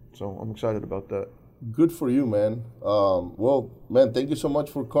 So I'm excited about that. Good for you, man. Well, man, thank you so much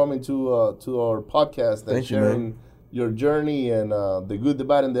for coming to our podcast and sharing your journey and the good, the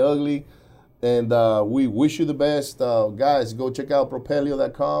bad, and the ugly. And we wish you the best. Guys, go check out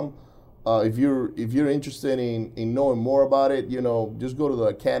Propelio.com. If you're interested in knowing more about it, you know, just go to the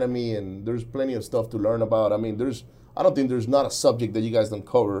academy and there's plenty of stuff to learn about. I mean, I don't think there's not a subject that you guys don't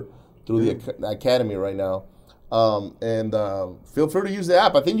cover through the academy right now. And feel free to use the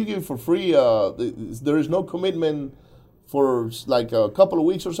app. I think you give it for free. There is no commitment for like a couple of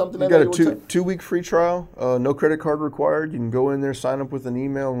weeks or something. You got a 2-week free trial. No credit card required. You can go in there, sign up with an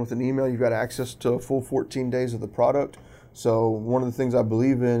email, and with an email, you've got access to a full 14 days of the product. So one of the things I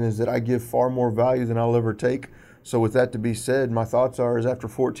believe in is that I give far more value than I'll ever take. So with that to be said, my thoughts are is after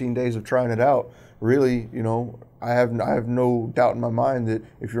 14 days of trying it out, really, you know, I have no doubt in my mind that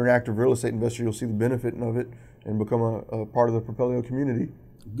if you're an active real estate investor, you'll see the benefit of it and become a part of the Propelio community.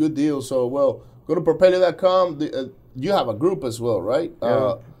 Good deal. So, well, go to Propelio.com. You have a group as well, right?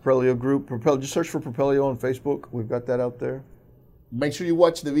 Yeah, Propelio group. Just search for Propelio on Facebook. We've got that out there. Make sure you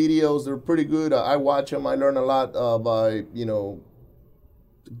watch the videos. They're pretty good. I watch them. I learn a lot by, you know,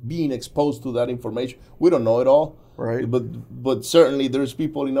 being exposed to that information. We don't know it all. Right. But certainly there's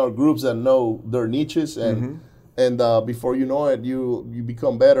people in our groups that know their niches and before you know it, you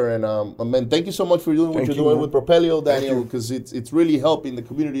become better. And man, thank you so much for doing what you're doing with Propelio, Daniel, because it's really helping the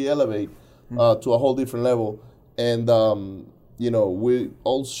community elevate to a whole different level. And you know,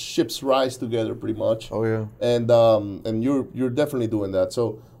 all ships rise together pretty much. Oh yeah. And you're definitely doing that.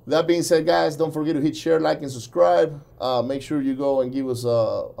 So with that being said, guys, don't forget to hit share, like, and subscribe. Make sure you go and give us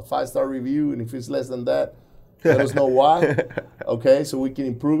a 5-star review, and if it's less than that, let us know why. Okay, so we can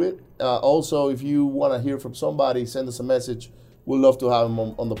improve it. Also, if you want to hear from somebody, send us a message. We'd love to have them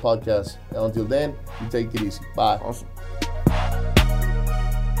on the podcast. And until then, you take it easy. Bye. Awesome.